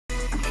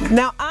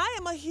Now, I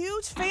am a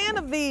huge fan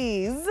of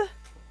these,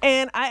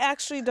 and I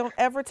actually don't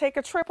ever take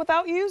a trip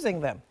without using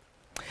them.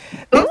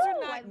 These are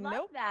not, I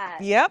love that.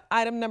 Yep,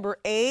 item number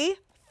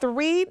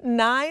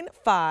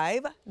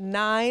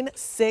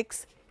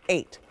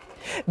A395968.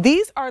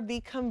 These are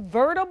the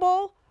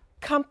convertible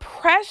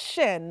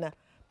compression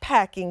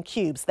packing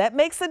cubes. That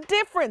makes a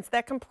difference,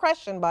 that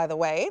compression, by the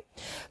way.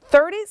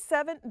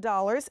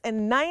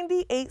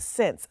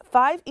 $37.98.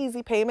 5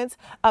 easy payments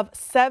of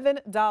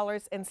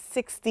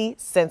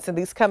 $7.60. And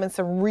these come in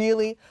some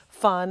really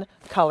fun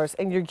colors.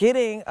 And you're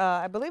getting,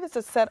 I believe it's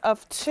a set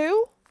of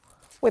 2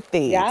 with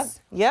these.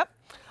 Yep.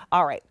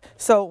 All right,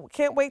 so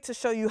can't wait to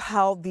show you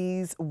how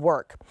these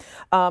work.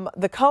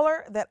 The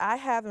color that I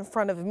have in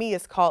front of me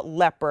is called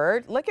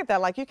Leopard. Look at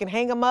that, like you can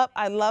hang them up.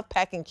 I love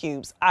packing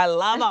cubes. I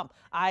love them.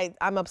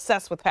 I'm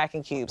obsessed with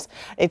packing cubes.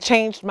 It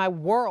changed my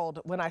world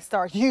when I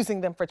started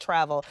using them for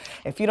travel.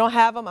 If you don't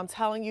have them, I'm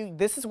telling you,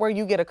 this is where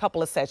you get a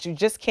couple of sets. You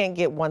just can't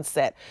get one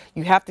set.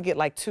 You have to get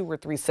like 2 or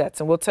 3 sets,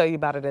 and we'll tell you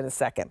about it in a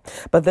second.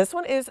 But this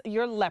one is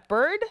your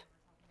Leopard.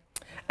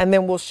 And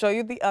then we'll show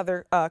you the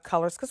other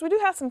colors because we do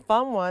have some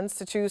fun ones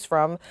to choose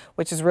from,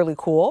 which is really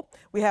cool.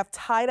 We have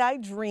Tie-Dye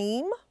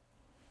Dream.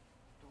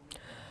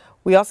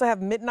 We also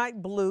have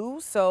Midnight Blue.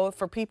 So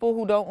for people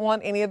who don't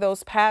want any of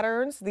those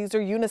patterns, these are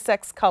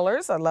unisex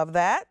colors. I love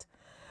that.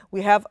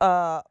 We have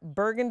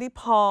Burgundy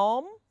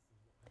Palm.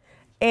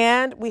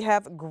 And we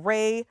have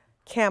Gray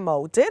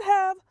Camo. Did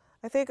have,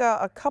 I think,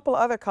 a couple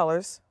other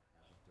colors.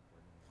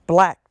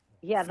 Black.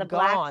 Yeah, the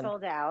black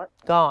sold out.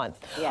 Gone.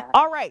 Yeah.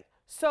 All right.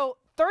 So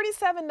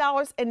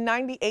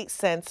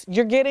 $37.98.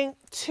 You're getting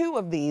 2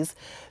 of these.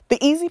 The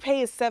easy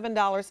pay is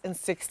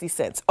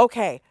 $7.60.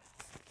 Okay,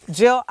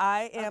 Jill,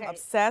 I am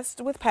obsessed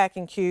with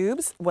packing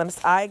cubes.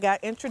 Once I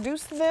got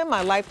introduced to them,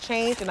 my life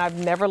changed and I've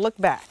never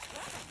looked back.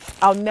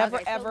 I'll never,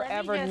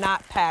 ever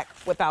not pack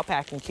without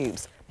packing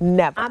cubes.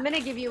 Never. I'm going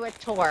to give you a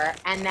tour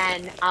and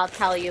then I'll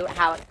tell you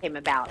how it came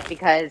about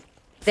because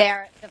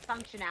the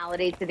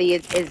functionality to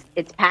these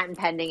it's patent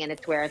pending and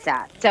it's where it's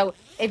at. So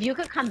if you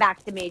could come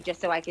back to me just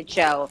so I could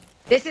show,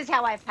 this is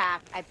how I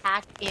pack. I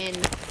pack in,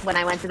 when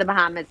I went to the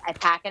Bahamas, I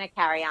pack in a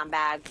carry-on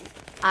bag.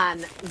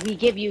 We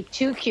give you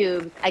 2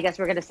 cubes. I guess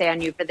we're going to stay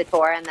on you for the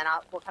tour and then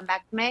we'll come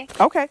back to me.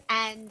 Okay.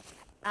 And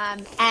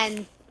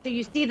so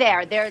you see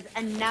there's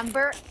a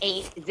number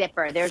 8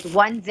 zipper. There's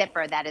one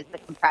zipper that is the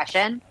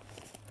compression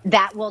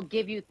that will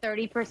give you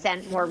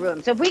 30% more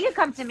room. So if we could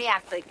come to me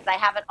actually, because I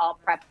have it all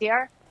prepped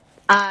here.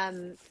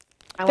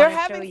 They're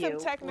having some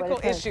technical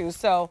issues,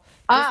 so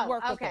just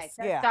work with us.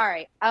 So,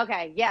 sorry.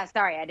 Okay, yeah,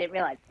 sorry, I didn't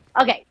realize.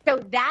 Okay, so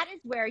that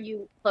is where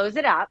you close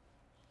it up,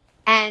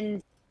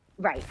 and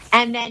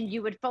and then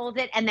you would fold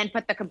it and then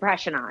put the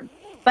compression on.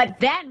 But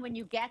then when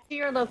you get to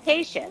your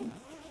location,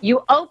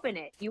 you open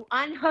it, you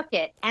unhook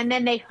it, and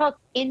then they hook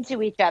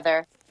into each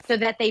other so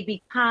that they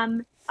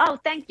become,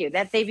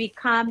 that they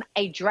become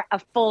a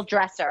full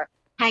dresser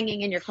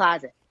hanging in your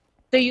closet.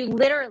 So you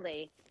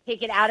literally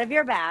take it out of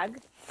your bag.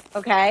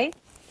 Okay,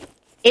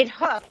 it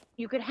hooks.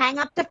 You could hang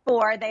up to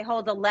 4. They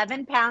hold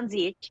 11 pounds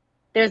each.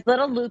 There's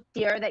little loops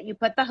here that you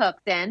put the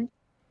hooks in.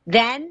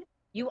 Then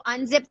you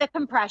unzip the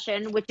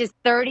compression, which is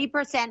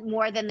 30%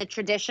 more than the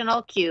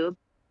traditional cube.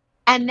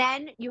 And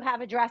then you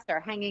have a dresser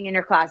hanging in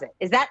your closet.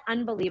 Is that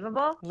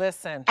unbelievable?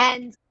 Listen.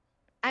 And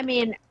I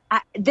mean,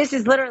 this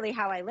is literally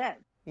how I live.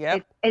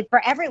 Yep. It's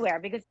for everywhere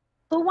because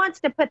who wants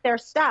to put their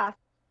stuff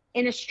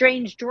in a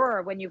strange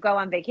drawer when you go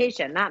on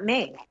vacation? Not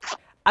me.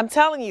 I'm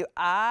telling you,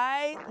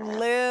 I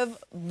live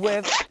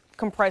with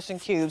compression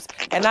cubes,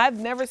 and I've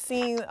never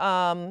seen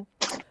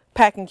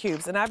packing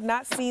cubes, and I've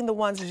not seen the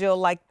ones, Jill,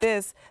 like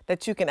this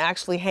that you can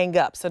actually hang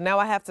up. So now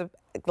I have to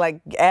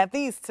add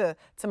these to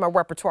my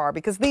repertoire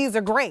because these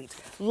are great.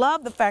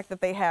 Love the fact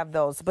that they have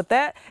those. But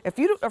if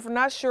you're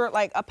not sure,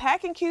 like a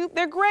packing cube,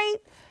 they're great.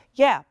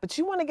 Yeah, but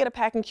you want to get a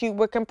packing cube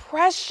with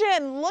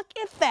compression. Look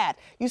at that.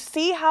 You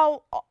see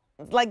how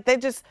they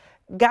just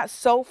got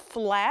so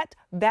flat?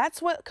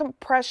 That's what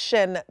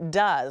compression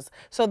does.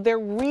 So they're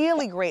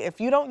really great. If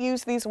you don't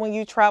use these when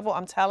you travel,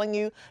 I'm telling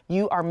you,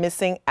 you are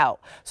missing out.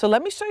 So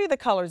let me show you the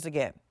colors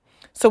again.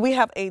 So we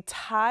have a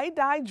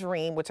Tie-Dye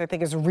Dream, which I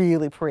think is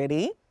really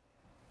pretty.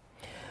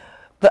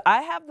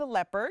 I have the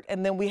Leopard,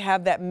 and then we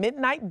have that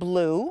Midnight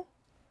Blue.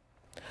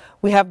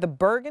 We have the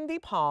Burgundy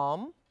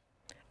Palm,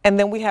 and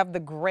then we have the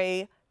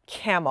Gray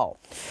Camo.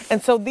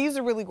 And so these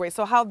are really great.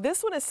 So how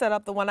this one is set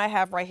up, the one I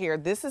have right here,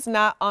 this is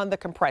not on the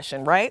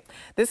compression, right?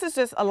 This is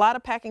just a lot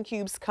of packing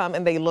cubes come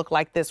and they look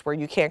like this where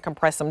you can't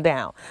compress them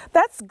down.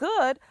 That's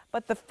good,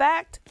 but the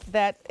fact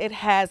that it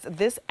has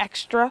this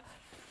extra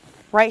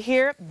right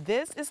here,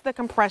 this is the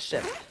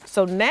compression.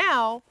 So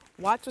now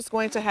watch what's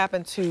going to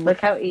happen to Look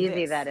how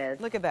easy that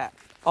is. Look at that.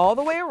 All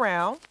the way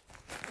around.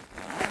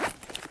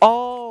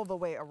 All the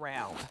way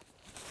around.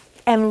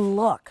 And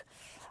look.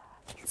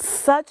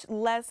 Such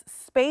less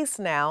space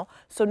now,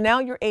 so now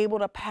you're able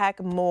to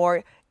pack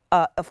more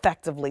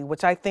effectively,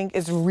 which I think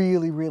is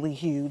really, really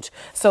huge.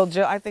 So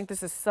Jill, I think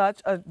this is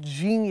such a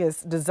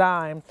genius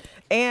design.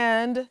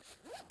 And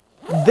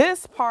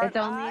this part, it's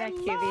only a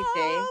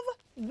QVC. Love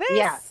this.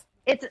 Yeah.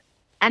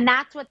 And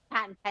that's what's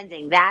patent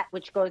pending, that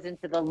which goes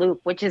into the loop,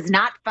 which is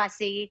not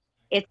fussy.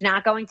 It's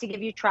not going to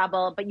give you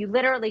trouble, but you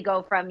literally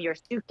go from your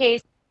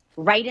suitcase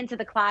right into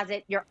the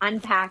closet. You're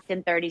unpacked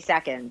in 30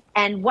 seconds.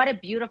 And what a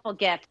beautiful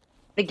gift,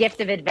 the gift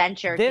of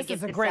adventure to This give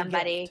is a to great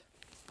somebody. gift.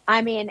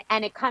 I mean,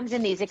 and it comes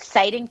in these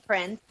exciting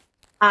prints.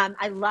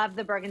 I love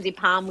the burgundy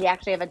palm. We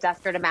actually have a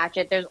duster to match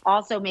it. There's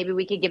also, maybe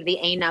we could give the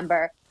A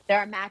number. There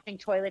are matching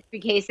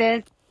toiletry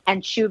cases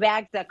and shoe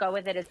bags that go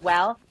with it as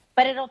well.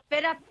 But it'll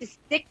fit up to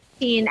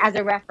 16 as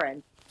a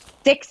reference.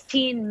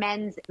 16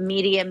 men's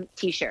medium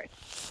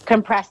t-shirts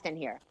compressed in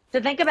here.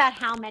 So think about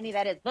how many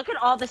that is. Look at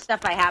all the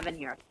stuff I have in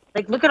here.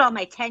 Like, look at all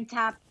my tank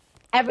tops,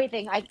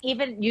 everything. I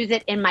even use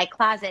it in my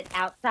closet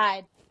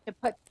outside to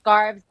put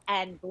scarves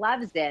and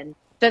gloves in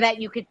so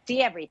that you could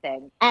see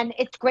everything. And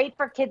it's great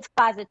for kids'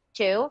 closets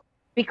too,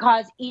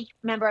 because each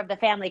member of the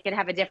family can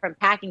have a different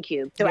packing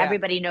cube. So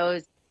everybody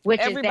knows which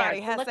everybody is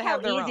theirs. has Look to how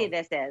have their easy own.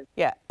 this is.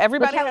 Yeah,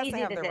 everybody Look how has to easy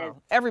have this their is.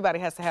 own. Everybody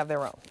has to have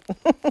their own.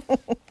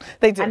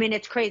 They do. I mean,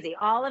 it's crazy.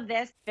 All of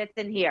this fits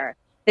in here.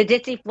 The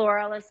Ditzy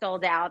Floral is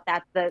sold out.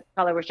 That's the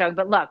color we're showing.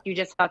 But look, you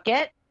just hook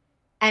it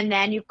and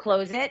then you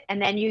close it.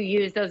 And then you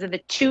use, those are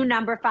the 2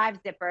 number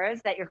 5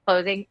 zippers that you're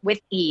closing with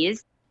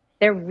ease.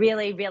 They're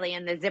really, really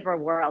in the zipper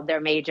world.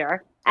 They're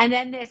major. And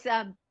then this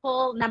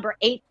pull number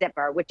 8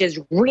 zipper, which is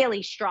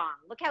really strong.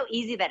 Look how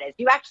easy that is.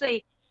 You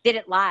actually did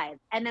it live.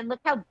 And then look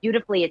how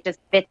beautifully it just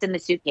fits in the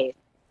suitcase.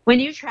 When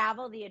you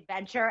travel, the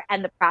adventure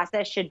and the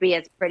process should be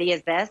as pretty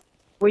as this,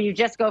 where you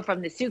just go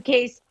from the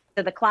suitcase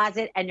to the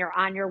closet and you're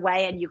on your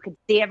way and you can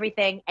see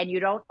everything and you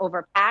don't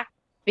overpack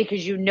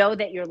because you know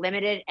that you're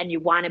limited and you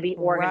want to be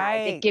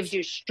organized. Right. It gives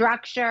you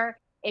structure.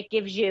 It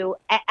gives you,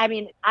 I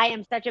mean, I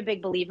am such a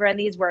big believer in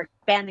these. We're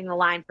expanding the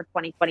line for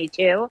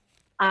 2022.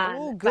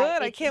 Oh,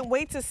 good. I can't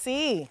wait to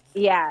see.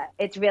 Yeah,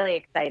 it's really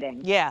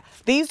exciting. Yeah,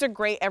 these are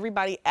great.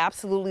 Everybody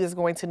absolutely is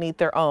going to need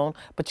their own,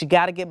 but you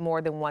got to get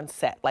more than one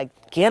set. Like,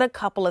 get a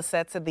couple of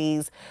sets of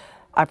these.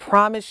 I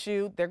promise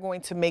you, they're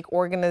going to make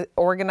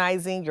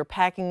organizing your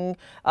packing,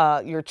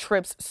 your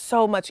trips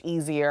so much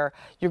easier.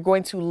 You're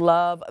going to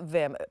love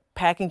them.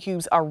 Packing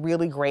cubes are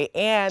really great,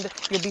 and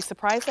you'll be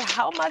surprised at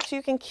how much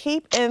you can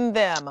keep in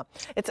them.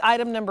 It's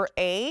item number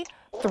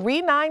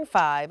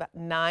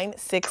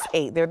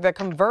A395968. They're the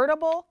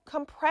convertible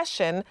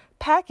compression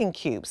packing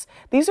cubes.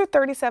 These are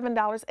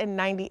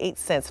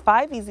 $37.98,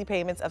 5 easy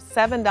payments of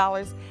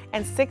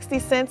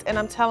 $7.60. And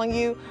I'm telling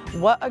you,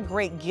 what a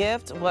great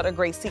gift, what a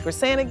great Secret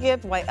Santa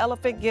gift, white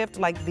elephant gift.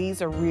 Like,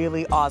 these are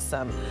really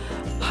awesome.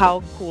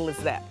 How cool is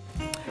that?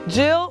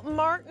 Jill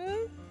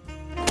Martin,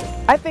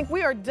 I think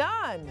we are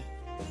done.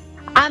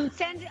 I'm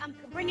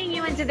bringing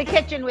you into the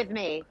kitchen with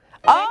me.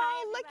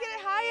 Oh, look at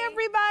it. Hi,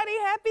 everybody.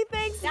 Happy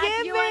Thanksgiving.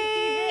 That's you on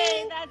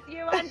TV. That's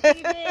you on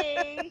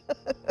TV.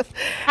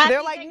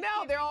 They're like,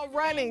 no, they're all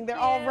running. They're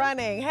all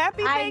running.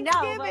 Happy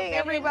Thanksgiving,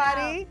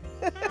 everybody.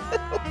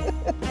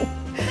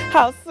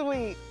 How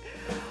sweet.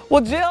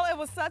 Well, Jill, it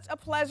was such a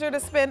pleasure to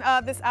spend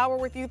this hour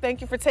with you. Thank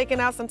you for taking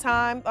out some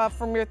time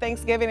from your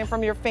Thanksgiving and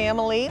from your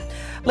family.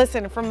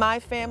 Listen, from my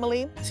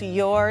family to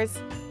yours,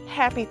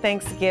 happy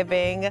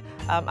Thanksgiving.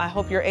 I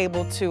hope you're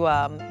able to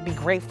be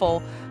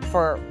grateful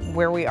for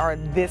where we are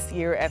this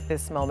year at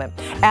this moment.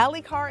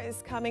 Ali Carr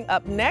is coming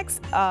up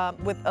next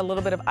with a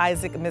little bit of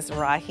Isaac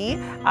Mizrahi.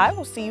 I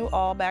will see you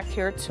all back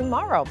here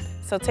tomorrow.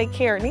 So take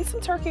care. Need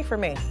some turkey for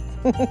me.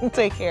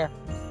 Take care.